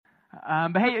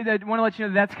But hey, I want to let you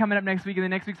know that's coming up next week, and the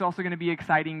next week's also going to be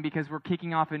exciting because we're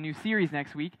kicking off a new series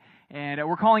next week, and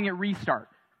we're calling it Restart.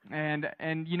 And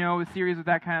you know, a series with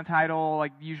that kind of title,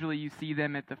 like usually you see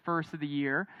them at the first of the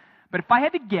year. But if I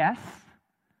had to guess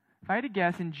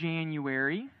in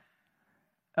January,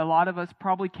 a lot of us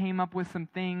probably came up with some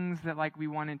things that like we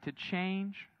wanted to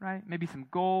change, right? Maybe some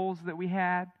goals that we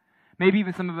had. Maybe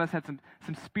even some of us had some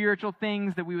spiritual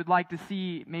things that we would like to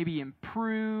see maybe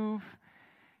improve.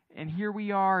 And here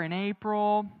we are in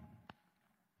April,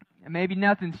 and maybe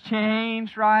nothing's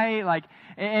changed, right? Like,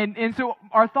 and so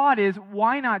our thought is,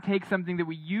 why not take something that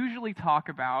we usually talk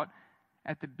about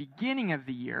at the beginning of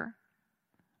the year,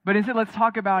 but instead let's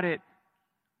talk about it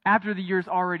after the year's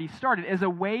already started, as a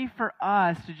way for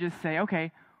us to just say,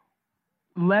 okay,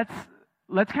 let's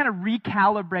kind of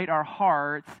recalibrate our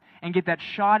hearts and get that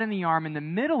shot in the arm in the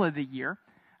middle of the year.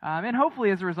 And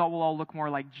hopefully, as a result, we'll all look more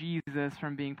like Jesus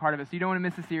from being part of it. So you don't want to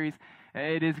miss the series.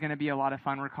 It is going to be a lot of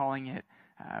fun. We're calling it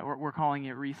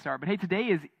Restart. But hey, today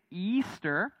is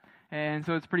Easter, and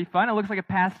so it's pretty fun. It looks like a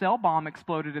pastel bomb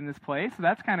exploded in this place, so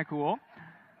that's kind of cool.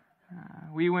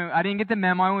 I didn't get the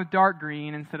memo. I went with dark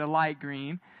green instead of light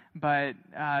green. But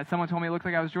someone told me it looked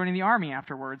like I was joining the army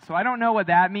afterwards. So I don't know what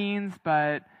that means,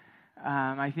 but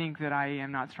I think that I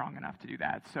am not strong enough to do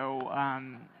that. So.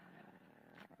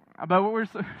 But we're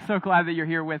so glad that you're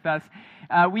here with us.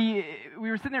 We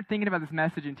were sitting there thinking about this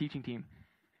message and teaching team,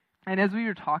 and as we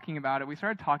were talking about it, we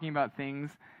started talking about things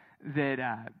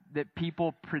that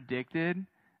people predicted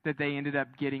that they ended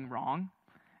up getting wrong,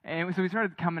 and so we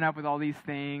started coming up with all these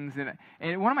things.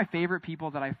 And one of my favorite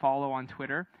people that I follow on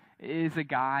Twitter is a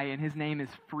guy, and his name is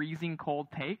Freezing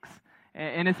Cold Takes,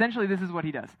 and essentially this is what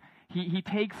he does. He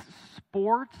takes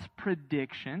sports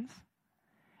predictions.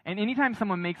 And anytime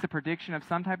someone makes a prediction of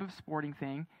some type of sporting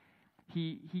thing,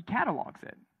 he catalogs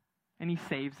it, and he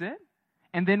saves it,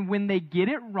 and then when they get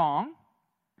it wrong,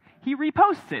 he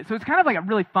reposts it. So it's kind of like a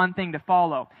really fun thing to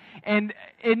follow. And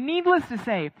needless to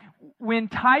say, when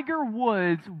Tiger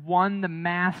Woods won the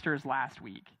Masters last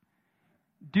week,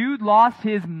 dude lost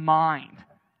his mind.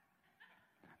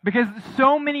 Because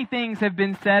so many things have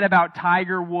been said about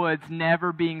Tiger Woods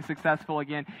never being successful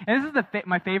again. And this is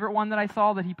my favorite one that I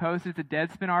saw that he posted. It's a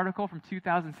Deadspin article from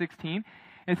 2016.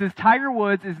 It says, Tiger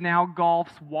Woods is now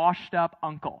golf's washed-up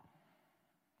uncle.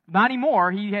 Not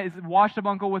anymore. He has washed-up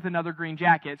uncle with another green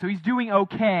jacket. So he's doing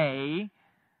okay.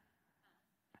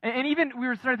 And even we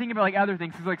were starting thinking about like other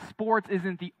things. Because like sports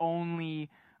isn't the only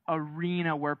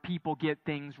arena where people get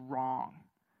things wrong.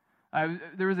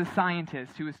 There was a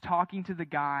scientist who was talking to the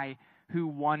guy who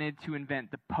wanted to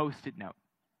invent the Post-it note.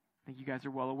 I think you guys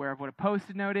are well aware of what a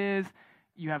Post-it note is.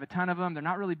 You have a ton of them. They're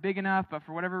not really big enough, but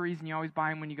for whatever reason, you always buy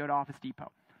them when you go to Office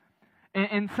Depot.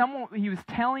 And he was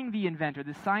telling the inventor,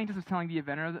 the scientist was telling the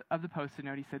inventor of the Post-it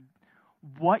note, he said,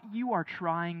 what you are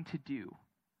trying to do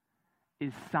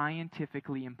is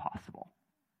scientifically impossible.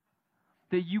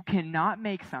 That you cannot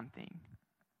make something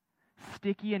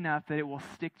sticky enough that it will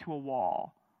stick to a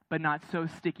wall, but not so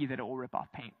sticky that it will rip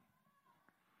off paint.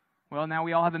 Well, now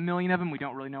we all have a million of them. We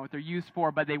don't really know what they're used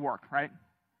for, but they work, right?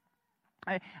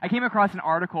 I came across an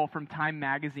article from Time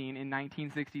Magazine in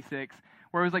 1966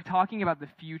 where it was like talking about the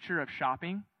future of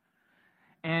shopping.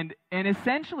 And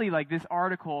essentially, like this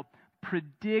article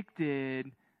predicted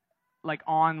like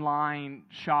online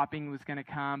shopping was going to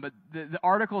come, but the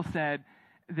article said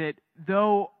that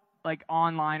though like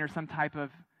online or some type of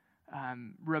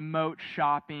remote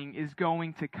shopping is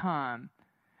going to come,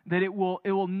 that it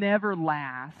will never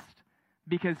last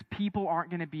because people aren't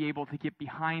going to be able to get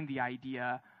behind the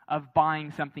idea of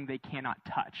buying something they cannot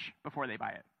touch before they buy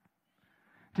it.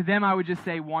 To them, I would just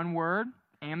say one word,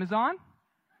 Amazon.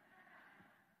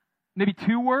 Maybe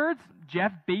 2 words,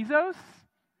 Jeff Bezos.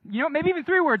 You know, maybe even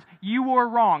 3 words, you were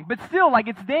wrong. But still, like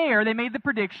it's there, they made the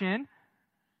prediction.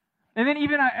 And then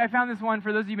even I found this one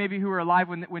for those of you maybe who were alive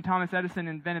when Thomas Edison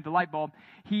invented the light bulb.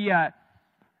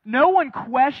 No one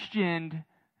questioned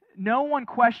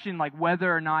like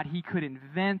whether or not he could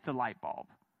invent the light bulb.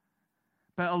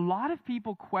 But a lot of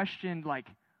people questioned like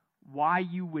why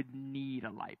you would need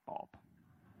a light bulb.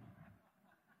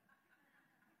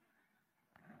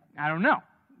 I don't know.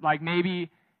 Like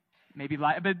maybe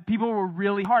but people were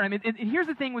really hard. I mean, and here's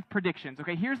the thing with predictions,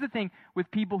 okay? Here's the thing with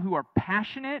people who are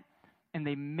passionate and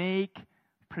they make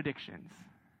predictions.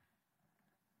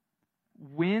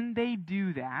 When they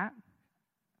do that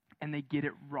and they get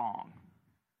it wrong,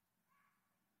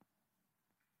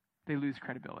 they lose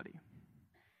credibility.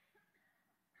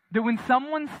 That when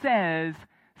someone says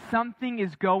something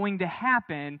is going to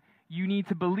happen, you need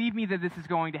to believe me that this is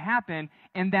going to happen,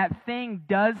 and that thing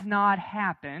does not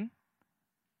happen,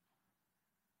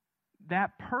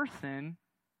 that person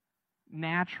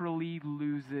naturally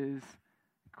loses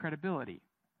credibility.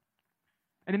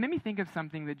 And it made me think of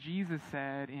something that Jesus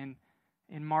said in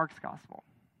Mark's gospel.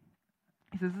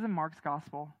 He says, this is in Mark's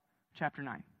gospel, chapter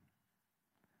 9.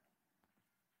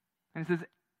 And it says,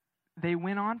 they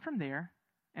went on from there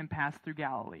and passed through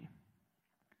Galilee.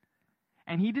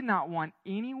 And he did not want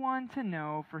anyone to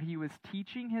know, for he was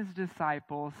teaching his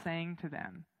disciples, saying to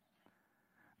them,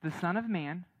 the Son of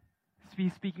Man,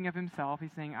 he's speaking of himself,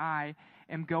 he's saying, I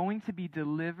am going to be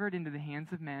delivered into the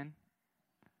hands of men.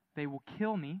 They will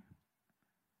kill me.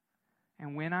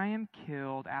 And when I am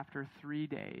killed, after 3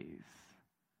 days,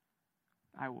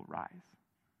 I will rise.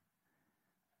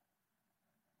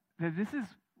 That this is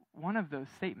one of those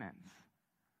statements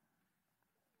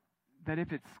that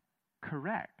if it's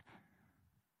correct,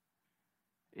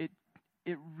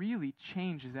 it really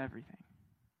changes everything.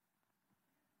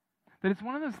 That it's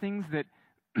one of those things that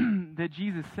that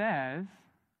Jesus says,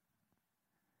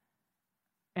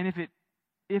 and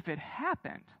if it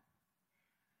happened,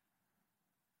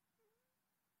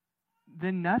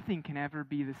 then nothing can ever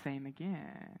be the same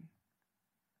again.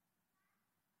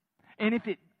 And if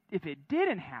it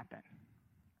didn't happen,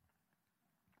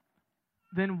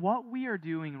 then what we are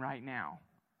doing right now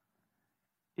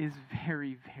is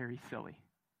very, very silly.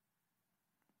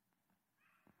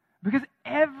 Because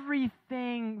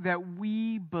everything that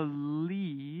we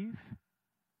believe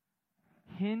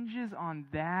hinges on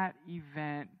that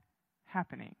event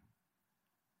happening.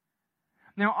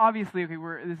 Now, obviously, okay,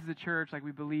 this is a church, like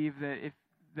we believe that if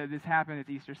that this happened, it's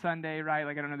Easter Sunday, right?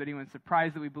 Like I don't know that anyone's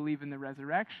surprised that we believe in the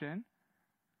resurrection.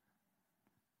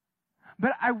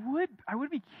 But I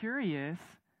would be curious,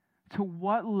 to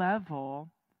what level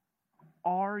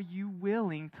are you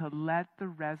willing to let the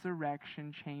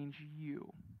resurrection change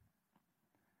you?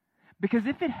 Because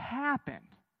if it happened,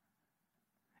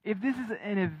 if this is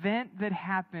an event that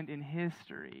happened in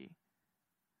history,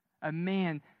 a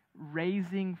man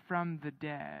raising from the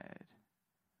dead,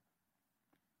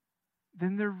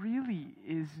 then there really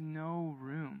is no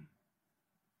room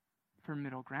for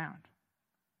middle ground.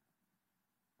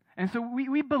 And so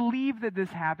we believe that this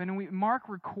happened, and Mark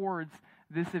records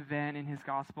this event in his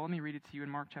gospel. Let me read it to you in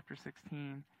Mark chapter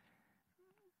 16.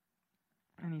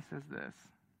 And he says this.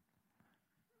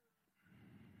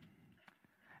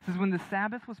 It says, when the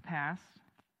Sabbath was past,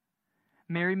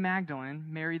 Mary Magdalene,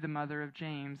 Mary the mother of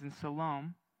James, and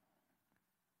Salome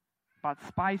bought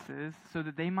spices so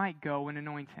that they might go and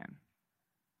anoint him.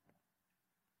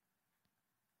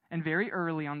 And very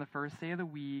early on the first day of the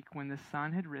week, when the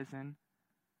sun had risen,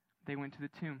 they went to the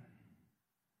tomb.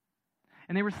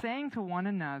 And they were saying to one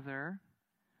another,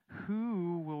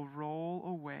 who will roll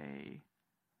away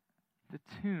the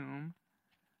tomb?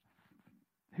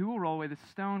 Who will roll away the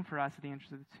stone for us at the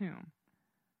entrance of the tomb?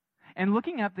 And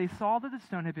looking up, they saw that the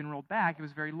stone had been rolled back. It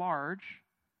was very large.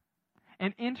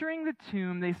 And entering the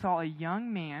tomb, they saw a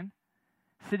young man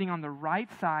sitting on the right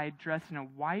side, dressed in a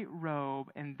white robe,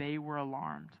 and they were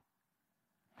alarmed.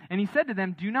 And he said to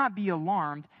them, do not be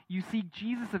alarmed. You seek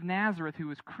Jesus of Nazareth, who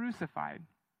was crucified.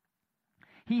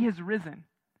 He has risen.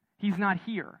 He's not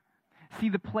here. See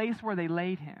the place where they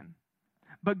laid him.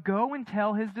 But go and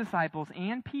tell his disciples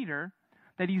and Peter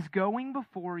that he's going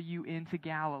before you into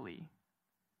Galilee.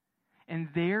 And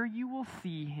there you will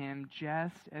see him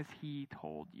just as he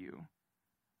told you.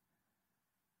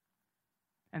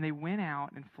 And they went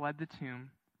out and fled the tomb,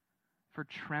 for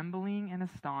trembling and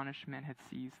astonishment had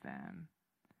seized them.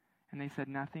 And they said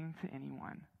nothing to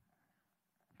anyone,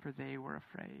 for they were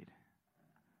afraid.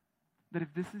 That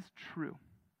if this is true,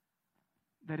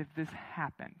 that if this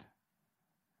happened,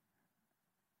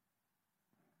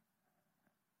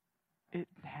 it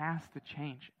has to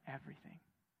change everything.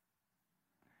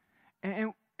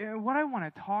 And what I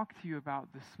want to talk to you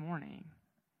about this morning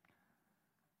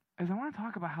is I want to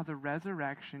talk about how the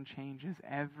resurrection changes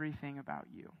everything about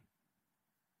you.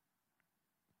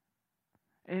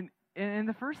 And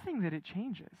the first thing that it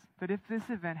changes, that if this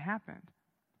event happened,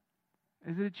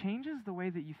 is that it changes the way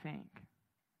that you think.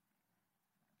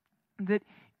 That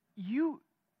you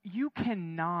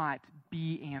cannot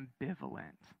be ambivalent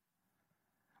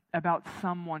about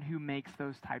someone who makes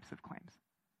those types of claims.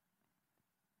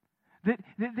 That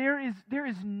there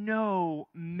is no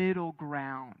middle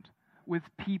ground with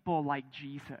people like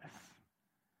Jesus.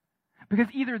 Because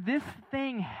either this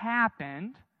thing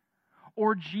happened,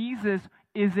 or Jesus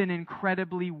is an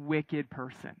incredibly wicked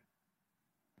person.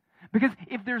 Because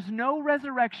if there's no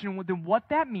resurrection, then what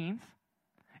that means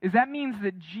is that means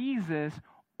that Jesus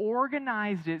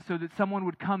organized it so that someone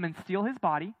would come and steal his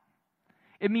body.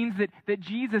 It means that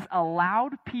Jesus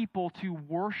allowed people to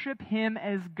worship him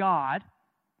as God.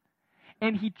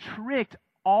 And he tricked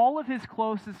all of his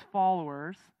closest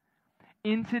followers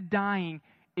into dying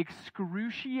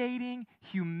excruciating,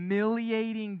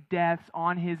 humiliating deaths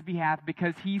on his behalf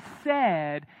because he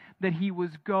said that he was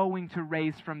going to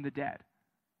raise from the dead.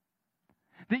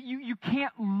 That you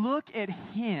can't look at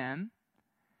him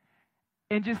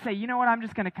and just say, you know what, I'm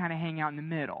just going to kind of hang out in the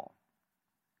middle.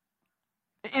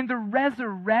 And the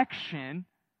resurrection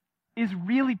is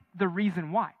really the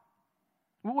reason why.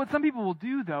 What some people will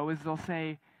do, though, is they'll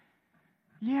say,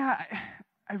 yeah,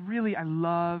 I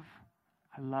love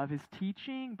his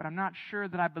teaching, but I'm not sure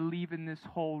that I believe in this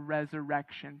whole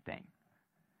resurrection thing.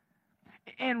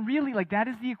 And really, like, that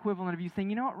is the equivalent of you saying,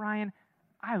 you know what, Ryan,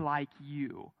 I like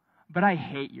you, but I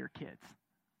hate your kids.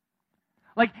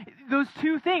 Like, those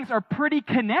two things are pretty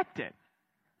connected.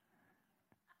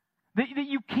 That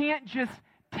you can't just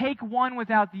take one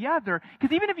without the other.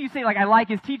 Because even if you say, like, I like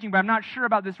his teaching, but I'm not sure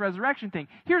about this resurrection thing,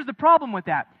 here's the problem with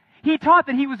that. He taught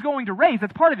that he was going to raise.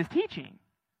 That's part of his teaching.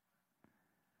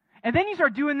 And then you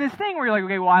start doing this thing where you're like,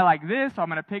 okay, well, I like this, so I'm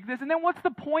going to pick this. And then what's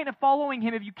the point of following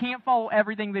him if you can't follow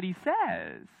everything that he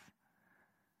says?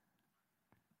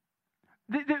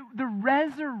 The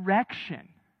resurrection,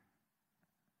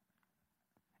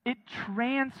 it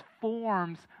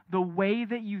transforms the way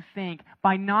that you think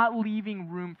by not leaving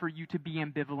room for you to be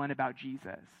ambivalent about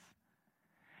Jesus.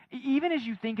 Even as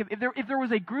you think of, if there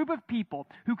was a group of people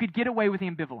who could get away with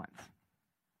ambivalence,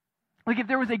 like if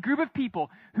there was a group of people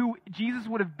who Jesus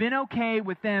would have been okay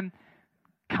with them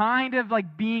kind of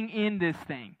like being in this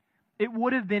thing, it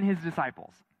would have been his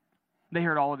disciples. They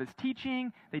heard all of his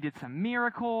teaching. They did some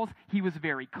miracles. He was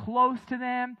very close to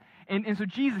them. And so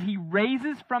Jesus, he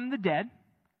raises from the dead.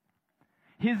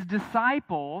 His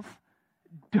disciples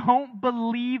don't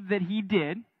believe that he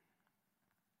did.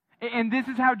 And this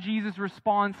is how Jesus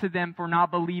responds to them for not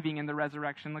believing in the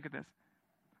resurrection. Look at this.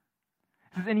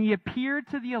 It says, and he appeared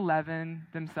to the 11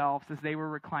 themselves as they were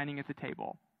reclining at the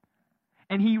table.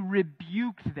 And he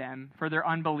rebuked them for their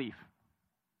unbelief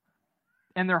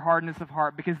and their hardness of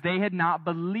heart, because they had not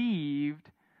believed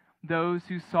those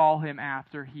who saw him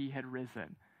after he had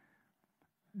risen.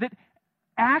 That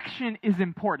action is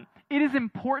important. It is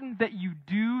important that you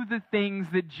do the things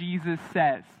that Jesus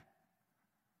says.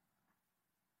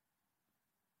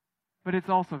 But it's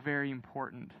also very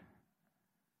important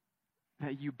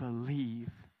that you believe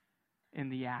in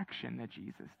the action that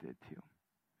Jesus did too.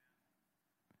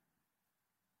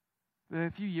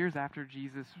 A few years after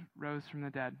Jesus rose from the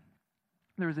dead,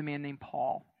 there was a man named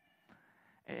Paul.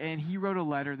 And he wrote a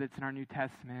letter that's in our New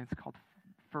Testament. It's called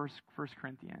First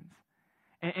Corinthians.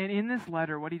 And in this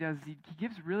letter, what he does is he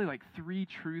gives really like 3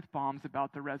 truth bombs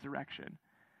about the resurrection.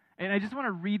 And I just want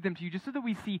to read them to you just so that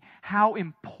we see how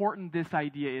important this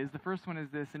idea is. The first one is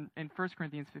this, in 1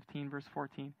 Corinthians 15, verse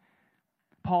 14.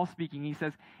 Paul speaking, he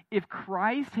says, if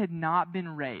Christ had not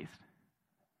been raised,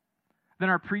 then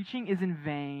our preaching is in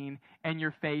vain and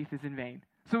your faith is in vain.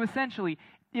 So essentially,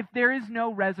 if there is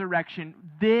no resurrection,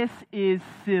 this is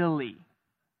silly.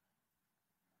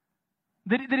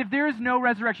 That if there is no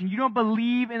resurrection, you don't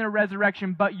believe in a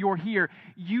resurrection, but you're here,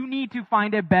 you need to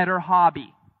find a better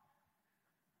hobby.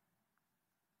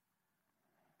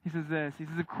 He says this, he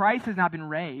says, if Christ has not been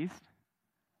raised,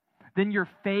 then your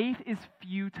faith is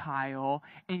futile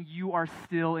and you are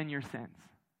still in your sins.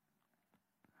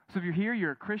 So if you're here,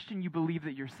 you're a Christian, you believe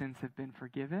that your sins have been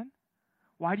forgiven.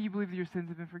 Why do you believe that your sins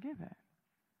have been forgiven?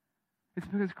 It's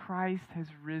because Christ has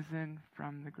risen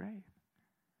from the grave.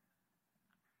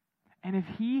 And if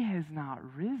he has not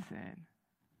risen,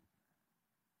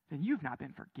 then you've not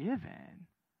been forgiven.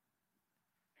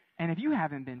 And if you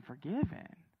haven't been forgiven,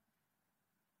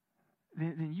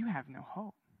 then you have no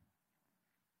hope.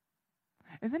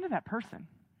 And then to that person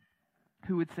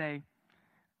who would say,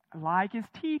 I like his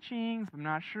teachings, but I'm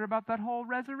not sure about that whole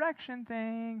resurrection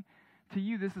thing. To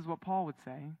you, this is what Paul would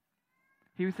say.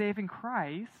 He would say, if in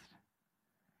Christ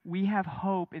we have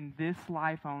hope in this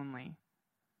life only,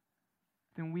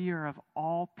 then we are of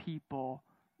all people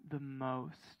the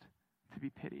most to be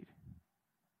pitied.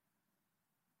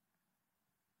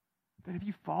 That if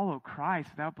you follow Christ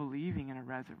without believing in a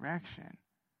resurrection,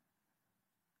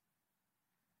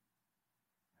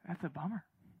 that's a bummer.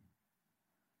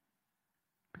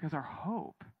 Because our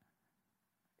hope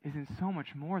is in so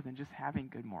much more than just having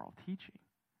good moral teaching.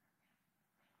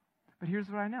 But here's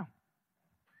what I know.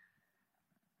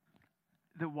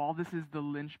 That while this is the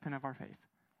linchpin of our faith,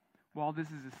 while this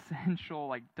is essential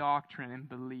like doctrine and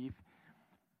belief,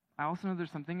 I also know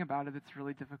there's something about it that's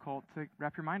really difficult to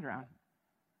wrap your mind around.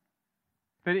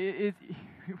 But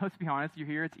let's be honest, you're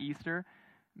here, it's Easter.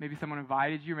 Maybe someone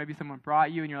invited you, or maybe someone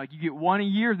brought you, and you're like, you get one a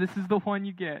year, this is the one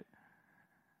you get.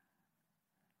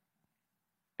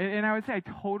 And I would say I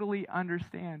totally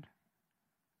understand.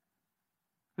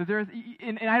 That there's,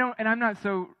 and I'm not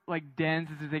so like dense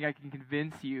as to think I can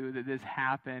convince you that this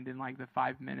happened in like the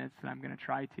 5 minutes that I'm going to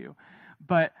try to,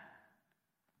 but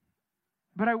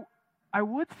I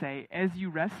would say as you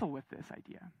wrestle with this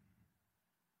idea,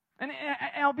 and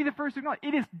I'll be the first to acknowledge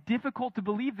it is difficult to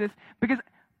believe this because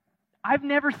I've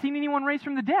never seen anyone raised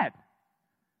from the dead.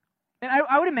 And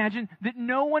I would imagine that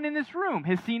no one in this room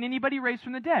has seen anybody raised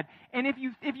from the dead. And if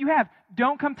you have,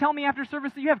 don't come tell me after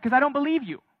service that you have, because I don't believe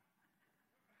you.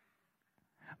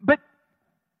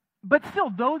 But still,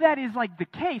 though that is like the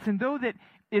case, and though that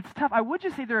it's tough, I would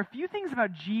just say there are a few things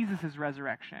about Jesus'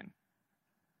 resurrection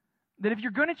that if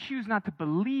you're going to choose not to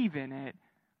believe in it,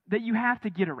 that you have to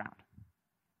get around.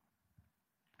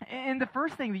 And the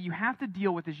first thing that you have to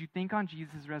deal with as you think on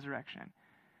Jesus' resurrection,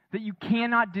 that you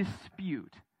cannot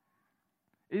dispute,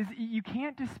 is you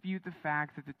can't dispute the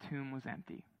fact that the tomb was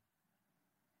empty.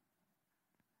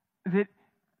 That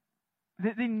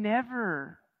they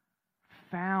never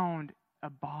found a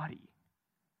body.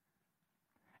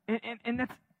 And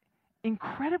that's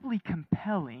incredibly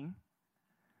compelling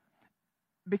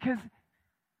because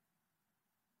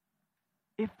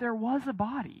if there was a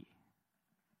body,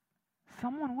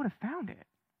 someone would have found it.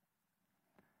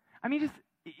 I mean,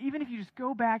 even if you just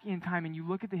go back in time and you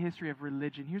look at the history of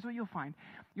religion, here's what you'll find.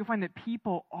 You'll find that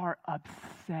people are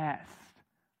obsessed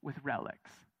with relics.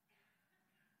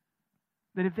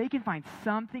 That if they can find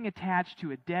something attached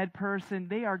to a dead person,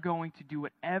 they are going to do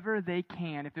whatever they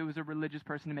can, if it was a religious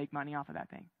person, to make money off of that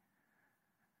thing.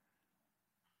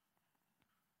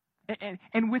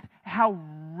 And with how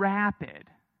rapid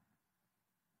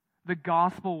the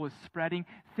gospel was spreading,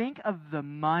 think of the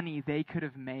money they could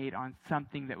have made on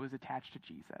something that was attached to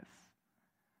Jesus.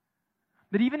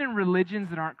 That even in religions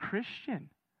that aren't Christian,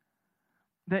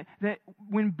 that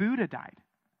when Buddha died,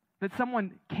 that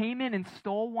someone came in and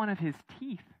stole one of his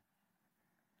teeth.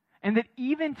 And that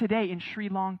even today in Sri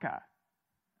Lanka,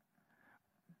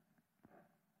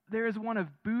 there is one of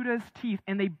Buddha's teeth,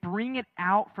 and they bring it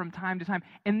out from time to time.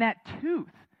 And that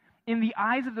tooth, in the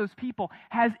eyes of those people,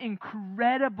 has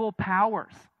incredible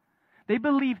powers. They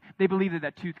believe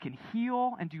that tooth can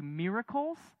heal and do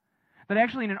miracles. But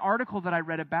actually, in an article that I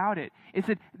read about it, it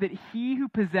said that he who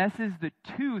possesses the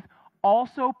tooth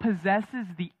also possesses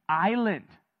the island.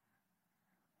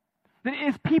 That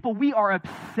as people, we are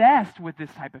obsessed with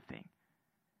this type of thing.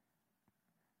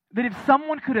 That if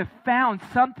someone could have found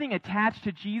something attached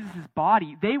to Jesus'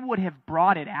 body, they would have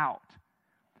brought it out.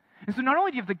 And so not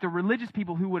only do you have like the religious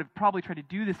people who would have probably tried to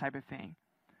do this type of thing,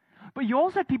 but you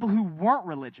also have people who weren't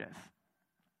religious.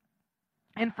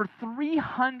 And for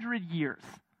 300 years,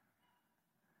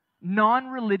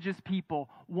 non-religious people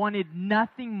wanted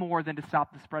nothing more than to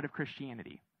stop the spread of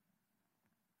Christianity.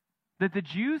 That the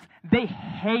Jews, they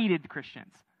hated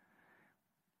Christians.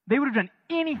 They would have done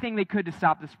anything they could to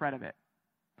stop the spread of it.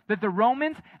 That the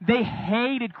Romans, they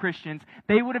hated Christians.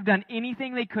 They would have done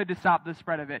anything they could to stop the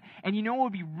spread of it. And you know what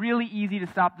would be really easy to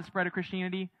stop the spread of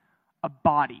Christianity? A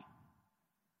body.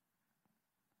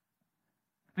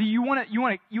 You want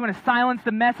to silence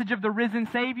the message of the risen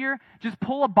Savior? Just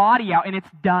pull a body out and it's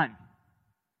done.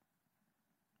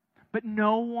 But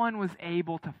no one was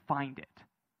able to find it.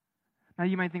 Now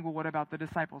you might think, well, what about the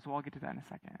disciples? Well, I'll get to that in a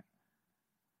second.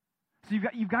 So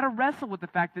you've got to wrestle with the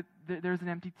fact that there's an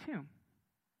empty tomb.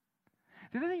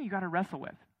 The other thing you've got to wrestle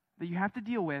with, that you have to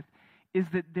deal with, is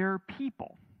that there are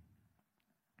people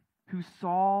who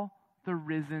saw the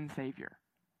risen Savior.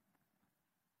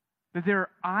 That there are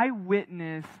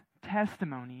eyewitness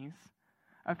testimonies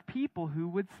of people who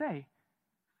would say,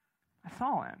 I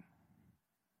saw him.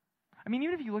 I mean,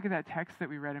 even if you look at that text that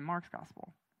we read in Mark's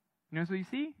gospel, you know what you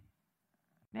see?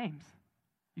 Names.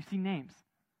 You see names.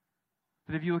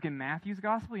 But if you look in Matthew's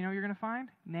gospel, you know what you're going to find?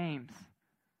 Names.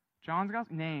 John's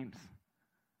gospel? Names.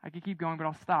 I could keep going, but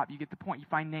I'll stop. You get the point. You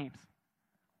find names.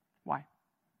 Why?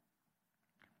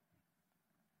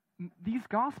 These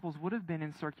gospels would have been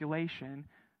in circulation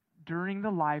during the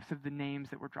lives of the names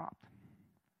that were dropped.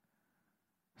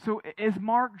 So as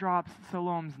Mark drops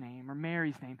Salome's name or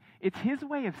Mary's name, it's his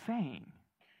way of saying,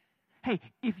 hey,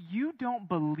 if you don't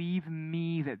believe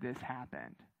me that this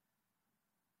happened,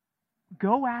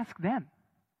 go ask them.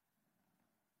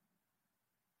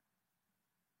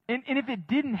 And if it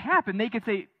didn't happen, they could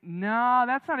say, no,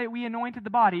 that's not it. We anointed the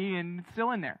body and it's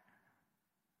still in there.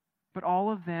 But all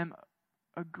of them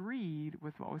agreed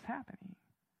with what was happening.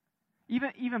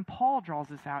 Even Paul draws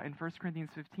this out in 1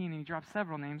 Corinthians 15, and he drops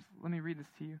several names. Let me read this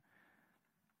to you.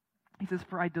 He says,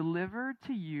 for I delivered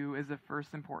to you as of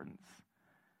first importance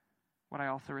what I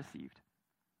also received,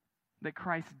 that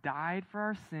Christ died for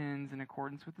our sins in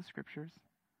accordance with the Scriptures,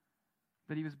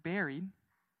 that he was buried,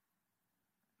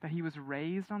 that he was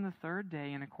raised on the third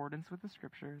day in accordance with the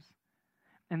Scriptures,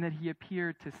 and that he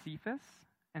appeared to Cephas,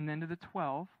 and then to the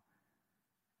 12,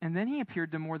 and then he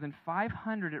appeared to more than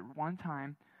 500 at one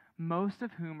time, most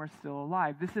of whom are still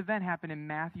alive. This event happened in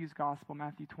Matthew's Gospel,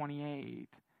 Matthew 28.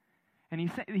 And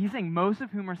he's saying most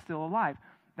of whom are still alive.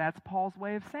 That's Paul's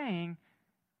way of saying,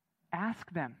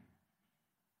 ask them.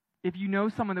 If you know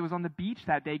someone that was on the beach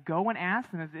that day, go and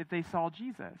ask them if they saw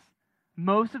Jesus.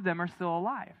 Most of them are still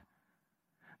alive.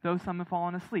 Though some have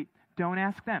fallen asleep. Don't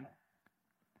ask them.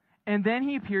 And then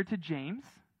he appeared to James,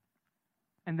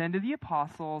 and then to the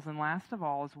apostles, and last of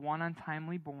all, as one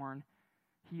untimely born,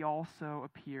 he also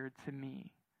appeared to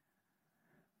me.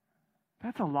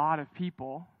 That's a lot of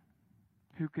people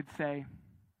who could say,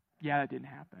 yeah, that didn't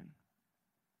happen.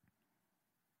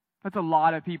 That's a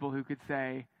lot of people who could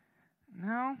say,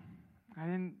 no, I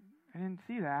didn't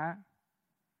see that.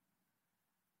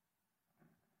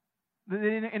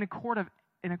 In a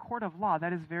court of law,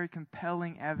 that is very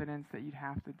compelling evidence that you'd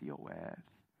have to deal with.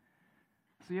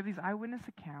 So you have these eyewitness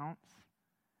accounts,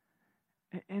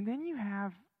 and then you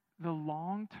have the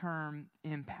long-term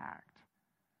impact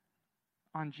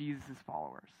on Jesus'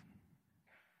 followers.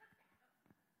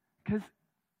 Because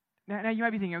now you might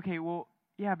be thinking, okay, well,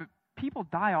 yeah, but people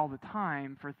die all the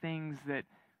time for things that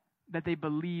they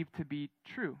believe to be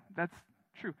true. That's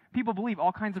true. People believe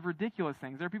all kinds of ridiculous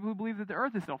things. There are people who believe that the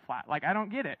earth is still flat. Like, I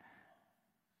don't get it.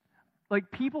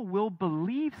 Like, people will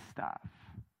believe stuff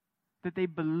that they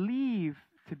believe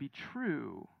to be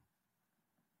true.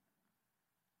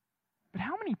 But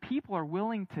how many people are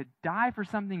willing to die for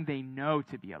something they know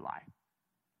to be a lie?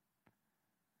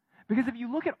 Because if you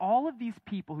look at all of these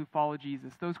people who follow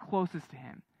Jesus, those closest to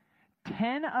him,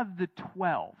 10 of the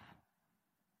 12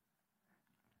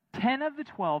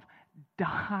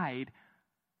 died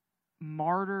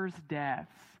martyrs'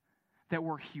 deaths that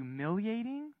were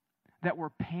humiliating, that were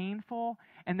painful,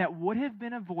 and that would have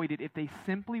been avoided if they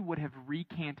simply would have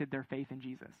recanted their faith in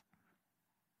Jesus.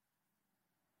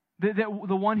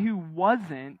 The one who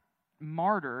wasn't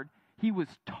martyred, he was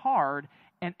tarred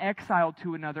and exiled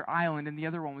to another island, and the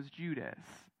other one was Judas.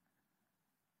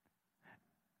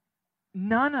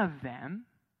 None of them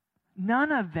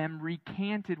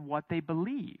recanted what they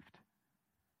believed.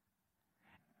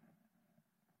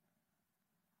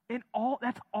 And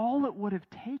that's all it would have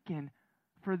taken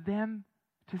for them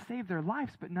to save their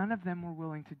lives, but none of them were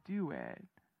willing to do it.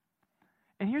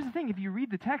 And here's the thing, if you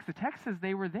read the text says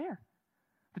they were there.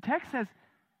 The text says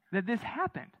that this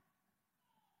happened.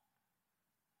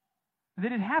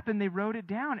 That it happened, they wrote it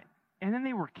down, and then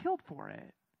they were killed for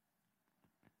it.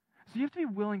 So you have to be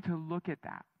willing to look at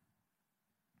that.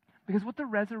 Because what the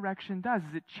resurrection does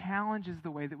is it challenges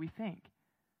the way that we think.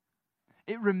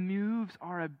 It removes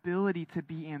our ability to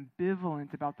be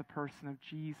ambivalent about the person of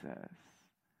Jesus.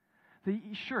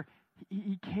 Sure,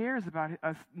 he cares about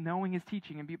us knowing his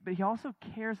teaching, but he also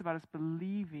cares about us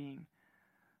believing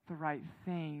the right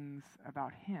things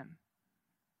about him.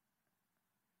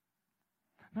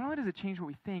 Not only does it change what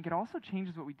we think, it also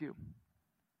changes what we do.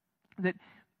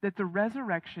 That the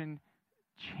resurrection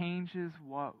changes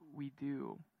what we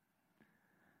do.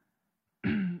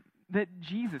 That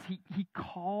Jesus, he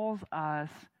calls us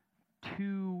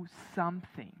to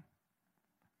something.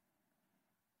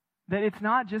 That it's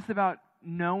not just about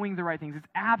knowing the right things. It's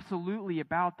absolutely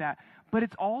about that. But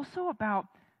it's also about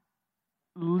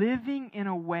living in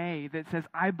a way that says,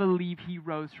 I believe he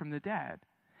rose from the dead.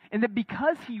 And that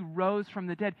because he rose from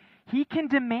the dead, he can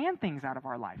demand things out of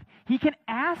our life. He can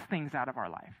ask things out of our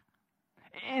life.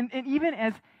 And even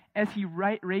as he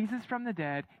raises from the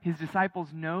dead, his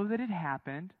disciples know that it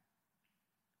happened.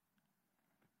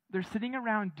 They're sitting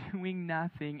around doing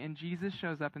nothing, and Jesus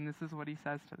shows up, and this is what he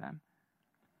says to them.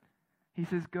 He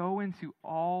says, go into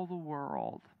all the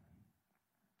world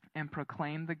and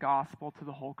proclaim the gospel to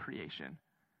the whole creation.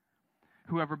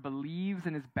 Whoever believes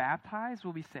and is baptized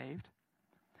will be saved,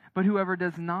 but whoever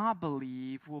does not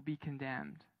believe will be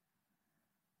condemned.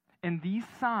 And these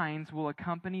signs will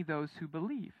accompany those who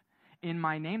believe. In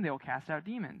my name they will cast out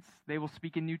demons. They will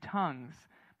speak in new tongues.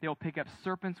 They will pick up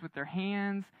serpents with their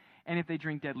hands, and if they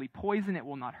drink deadly poison, it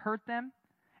will not hurt them.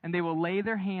 And they will lay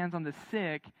their hands on the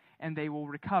sick, and they will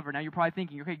recover. Now you're probably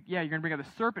thinking, okay, yeah, you're going to bring up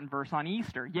the serpent verse on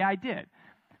Easter. Yeah, I did.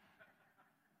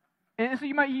 And so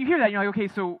you hear that, and you're like, okay,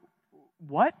 so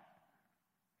what?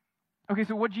 Okay,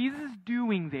 so what Jesus is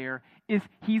doing there is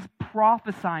he's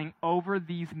prophesying over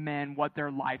these men what their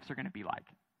lives are going to be like.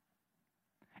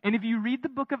 And if you read the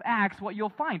book of Acts, what you'll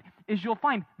find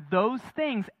those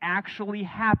things actually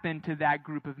happened to that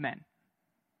group of men.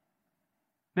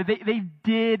 That they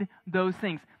did those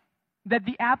things. That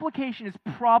the application is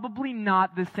probably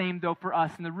not the same, though, for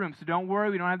us in the room. So don't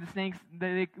worry, we don't have the snakes.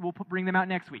 We'll bring them out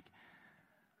next week.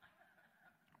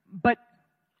 But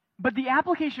the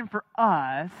application for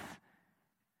us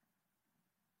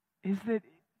is that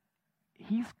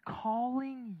he's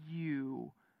calling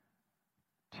you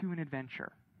to an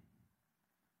adventure.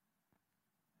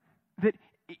 That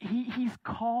he's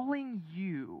calling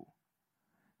you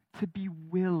to be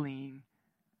willing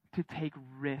to take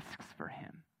risks for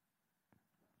him.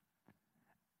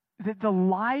 That the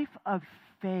life of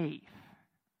faith,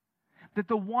 that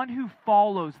the one who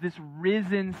follows this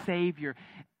risen Savior,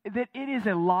 that it is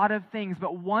a lot of things,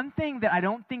 but one thing that I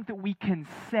don't think that we can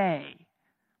say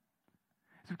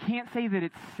is we can't say that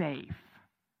it's safe.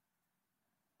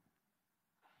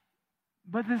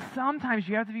 But that sometimes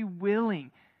you have to be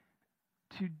willing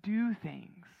to do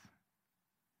things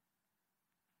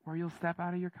where you'll step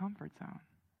out of your comfort zone.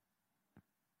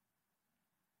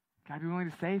 Got to be willing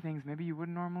to say things maybe you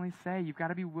wouldn't normally say. You've got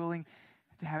to be willing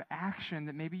to have action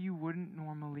that maybe you wouldn't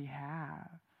normally have.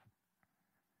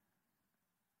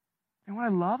 And what I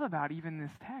love about even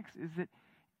this text is that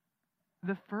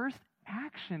the first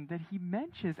action that he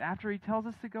mentions after he tells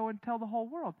us to go and tell the whole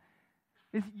world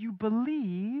is you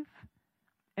believe,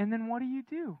 and then what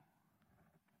do?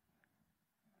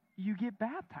 You get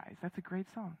baptized. That's a great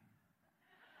song.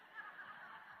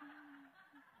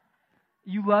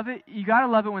 You love it. You got to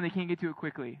love it when they can't get to it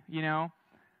quickly, you know?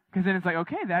 Because then it's like,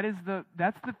 okay,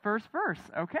 that's the first verse.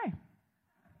 Okay.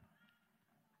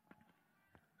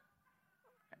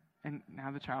 And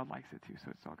now the child likes it too,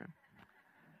 so it's all good.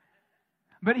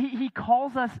 But he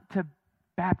calls us to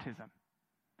baptism.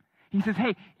 He says,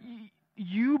 hey,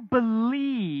 you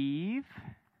believe,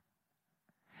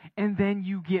 and then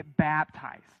you get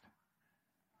baptized.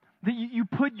 That you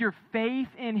put your faith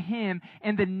in him,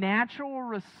 and the natural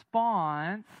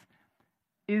response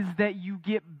is that you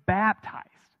get baptized.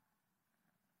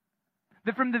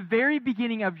 That from the very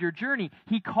beginning of your journey,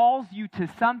 he calls you to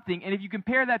something, and if you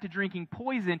compare that to drinking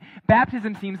poison,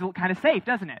 baptism seems kind of safe,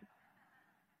 doesn't it?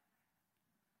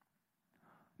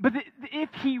 But if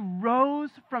he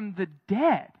rose from the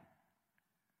dead,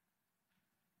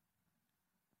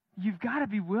 you've got to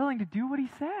be willing to do what he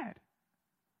said.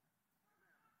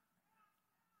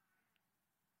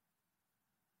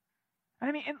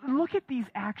 I mean, and look at these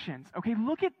actions, okay?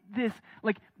 Look at this.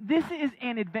 Like, this is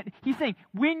an adventure. He's saying,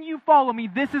 when you follow me,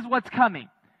 this is what's coming.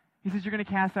 He says, you're going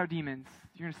to cast out demons.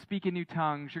 You're going to speak in new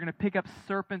tongues. You're going to pick up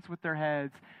serpents with their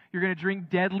heads. You're going to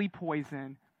drink deadly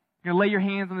poison. You're going to lay your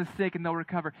hands on the sick and they'll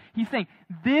recover. He's saying,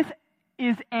 this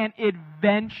is an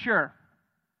adventure.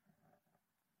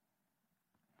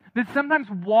 That sometimes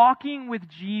walking with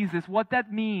Jesus, what that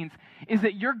means is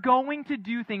that you're going to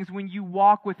do things when you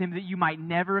walk with him that you might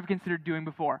never have considered doing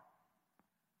before.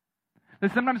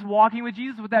 That sometimes walking with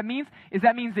Jesus, what that means is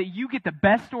that means that you get the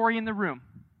best story in the room.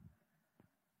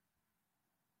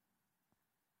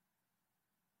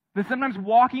 That sometimes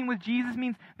walking with Jesus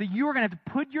means that you are going to have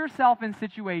to put yourself in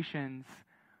situations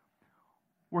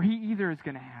where he either is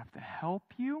going to have to help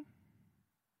you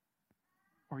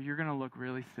or you're going to look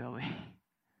really silly.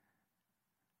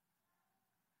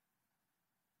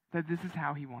 That this is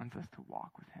how he wants us to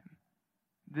walk with him.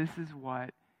 This is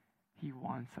what he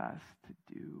wants us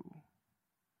to do.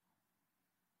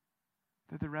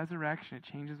 That the resurrection, it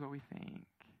changes what we think.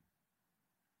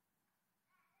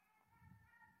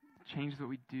 It changes what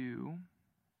we do.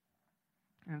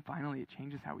 And then finally, it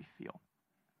changes how we feel.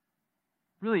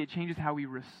 Really, it changes how we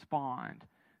respond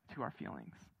to our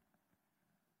feelings.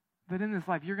 That in this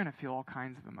life, you're going to feel all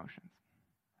kinds of emotions.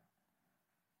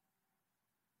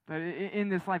 That in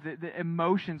this life, the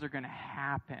emotions are going to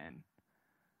happen.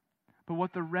 But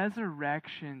what the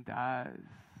resurrection does,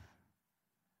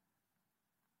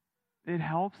 it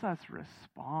helps us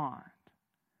respond.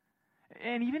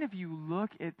 And even if you look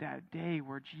at that day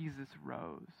where Jesus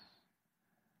rose,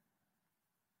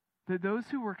 that those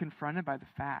who were confronted by the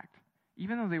fact,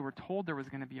 even though they were told there was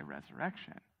going to be a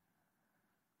resurrection,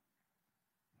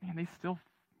 man, they still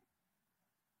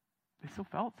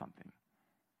felt something.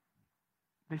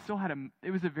 They still had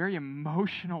it was a very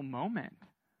emotional moment.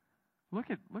 Look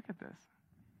at this.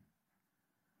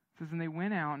 It says, and they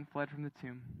went out and fled from the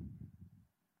tomb.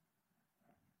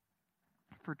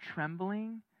 For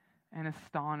trembling and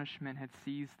astonishment had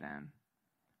seized them.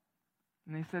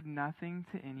 And they said nothing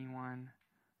to anyone,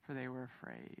 for they were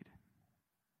afraid.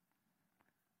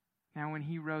 Now when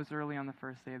he rose early on the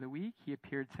first day of the week, he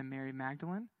appeared to Mary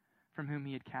Magdalene, from whom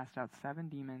he had cast out 7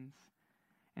 demons.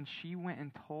 And she went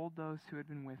and told those who had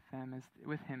been with him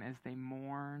as they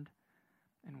mourned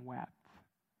and wept.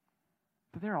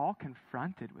 But they're all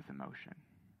confronted with emotion.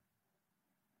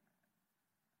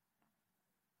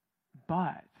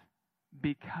 But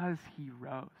because he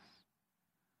rose,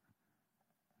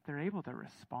 they're able to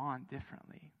respond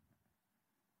differently.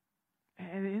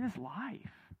 And in his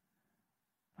life,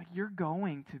 like, you're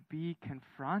going to be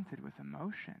confronted with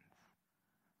emotions.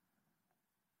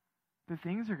 The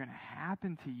things are going to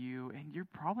happen to you, and you're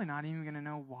probably not even going to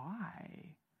know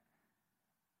why.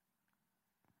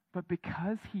 But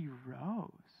because he rose,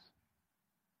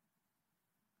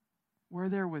 where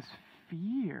there was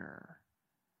fear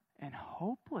and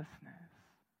hopelessness,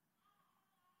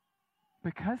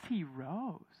 because he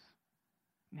rose,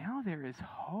 now there is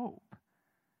hope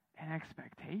and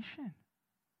expectation.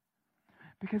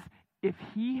 Because if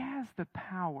he has the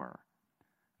power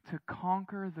to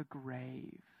conquer the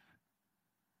grave,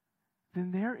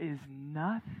 then there is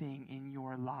nothing in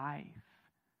your life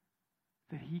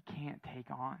that he can't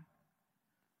take on.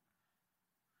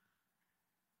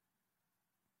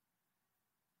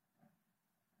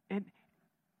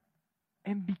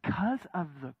 And because of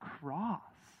the cross,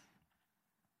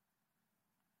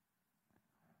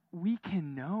 we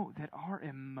can know that our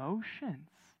emotions,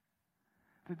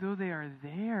 that though they are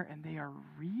there and they are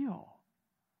real,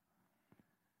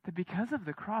 that because of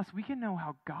the cross, we can know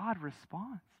how God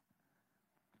responds.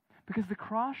 Because the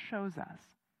cross shows us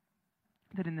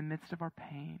that in the midst of our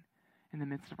pain, in the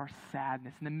midst of our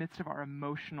sadness, in the midst of our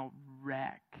emotional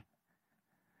wreck,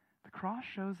 the cross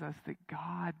shows us that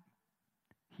God,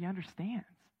 he understands.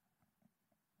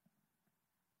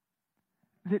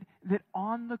 That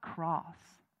on the cross,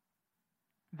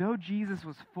 though Jesus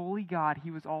was fully God,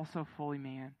 he was also fully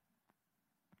man.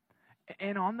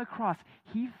 And on the cross,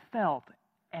 he felt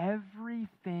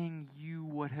everything you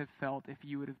would have felt if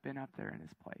you would have been up there in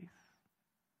his place.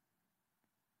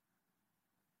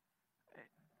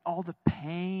 All the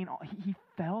pain, he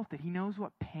felt it. He knows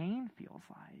what pain feels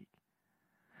like.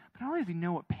 But not only does he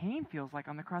know what pain feels like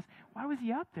on the cross, why was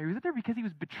he up there? He was up there because he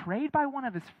was betrayed by one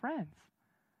of his friends.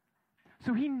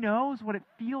 So he knows what it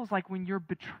feels like when you're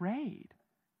betrayed.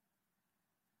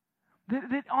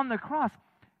 That on the cross,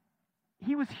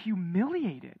 he was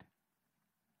humiliated.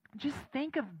 Just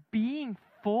think of being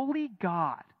fully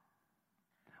God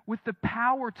with the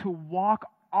power to walk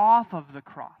off of the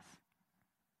cross.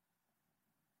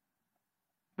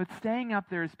 But staying up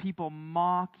there as people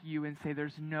mock you and say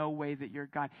there's no way that you're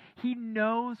God. He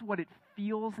knows what it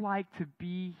feels like to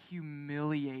be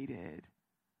humiliated.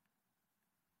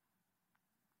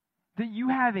 That you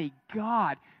have a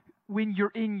God when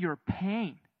you're in your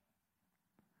pain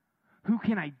who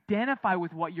can identify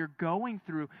with what you're going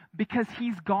through because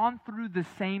he's gone through the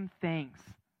same things.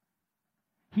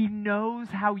 He knows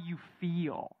how you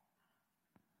feel.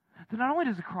 So not only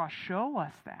does the cross show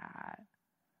us that,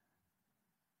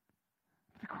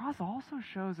 but the cross also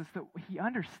shows us that he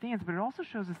understands, but it also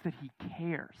shows us that he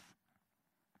cares.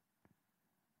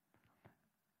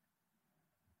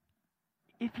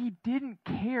 If he didn't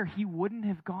care, he wouldn't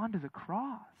have gone to the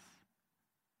cross.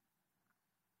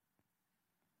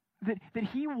 That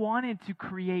he wanted to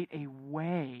create a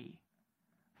way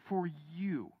for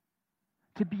you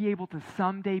to be able to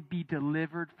someday be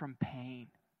delivered from pain.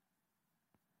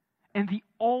 And the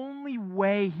only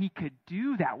way he could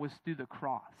do that was through the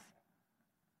cross.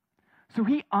 So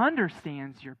he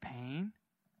understands your pain,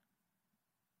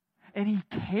 and he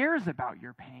cares about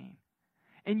your pain.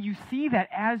 And you see that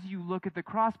as you look at the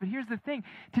cross. But here's the thing.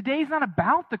 Today's not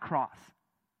about the cross.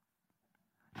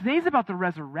 Today's about the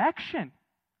resurrection.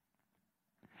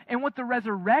 And what the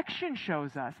resurrection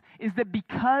shows us is that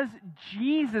because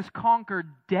Jesus conquered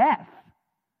death,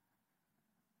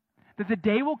 that the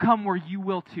day will come where you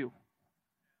will too.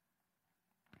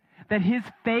 That his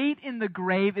fate in the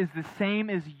grave is the same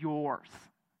as yours.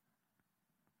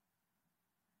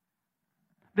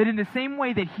 That in the same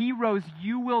way that he rose,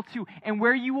 you will too. And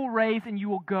where you will raise and you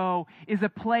will go is a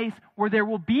place where there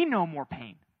will be no more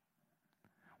pain.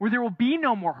 Where there will be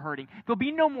no more hurting. There'll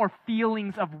be no more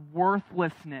feelings of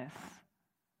worthlessness.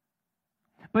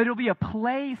 But it'll be a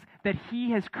place that he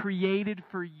has created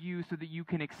for you so that you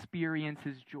can experience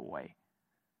his joy.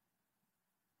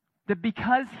 That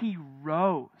because he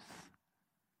rose,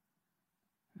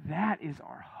 that is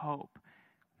our hope.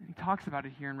 And he talks about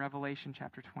it here in Revelation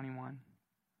chapter 21.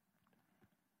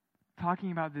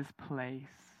 Talking about this place.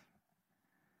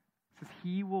 It says,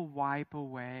 he will wipe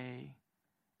away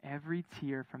every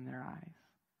tear from their eyes.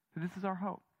 So this is our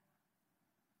hope.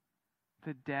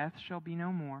 The death shall be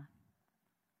no more.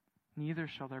 Neither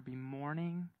shall there be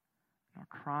mourning, nor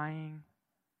crying,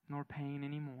 nor pain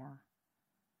anymore.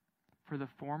 For the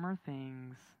former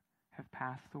things have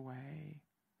passed away.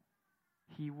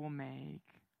 He will make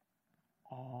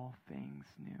all things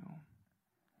new.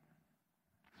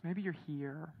 So maybe you're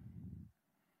here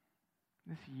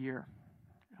this year.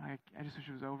 I just wish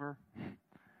it was over.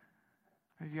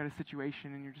 Maybe you got a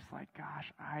situation and you're just like,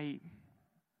 gosh, I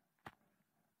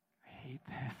hate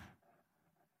this.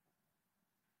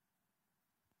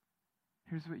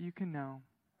 Here's what you can know.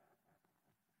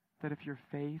 That if your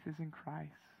faith is in Christ,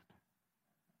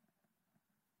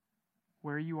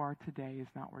 where you are today is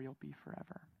not where you'll be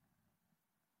forever.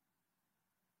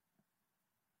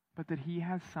 But that He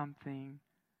has something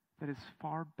that is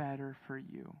far better for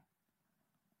you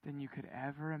than you could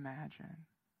ever imagine.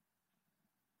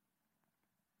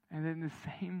 And in the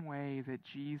same way that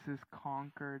Jesus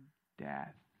conquered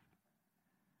death,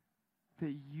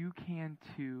 that you can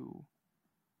too,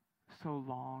 so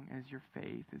long as your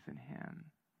faith is in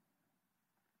Him.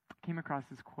 I came across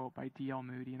this quote by D.L.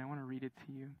 Moody, and I want to read it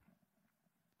to you.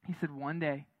 He said, one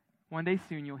day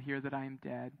soon you'll hear that I am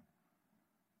dead.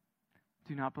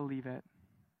 Do not believe it.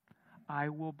 I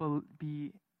will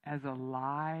be as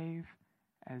alive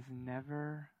as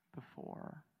never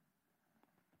before.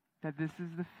 That this is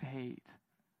the fate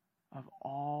of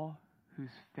all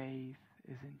whose faith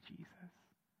is in Jesus.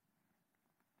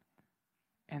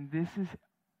 And this is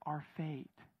our fate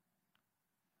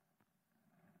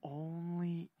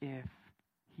only if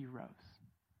He rose.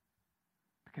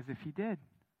 Because if He did,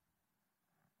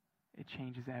 it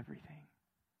changes everything.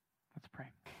 Let's pray.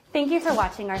 Thank you for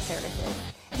watching our services.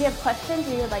 If you have questions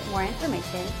or you would like more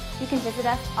information, you can visit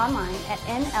us online at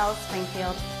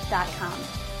nlspringfield.com.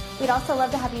 We'd also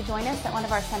love to have you join us at one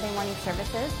of our Sunday morning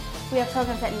services. We have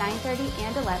programs at 9:30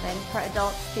 and 11 for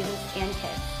adults, students, and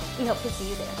kids. We hope to see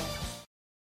you there.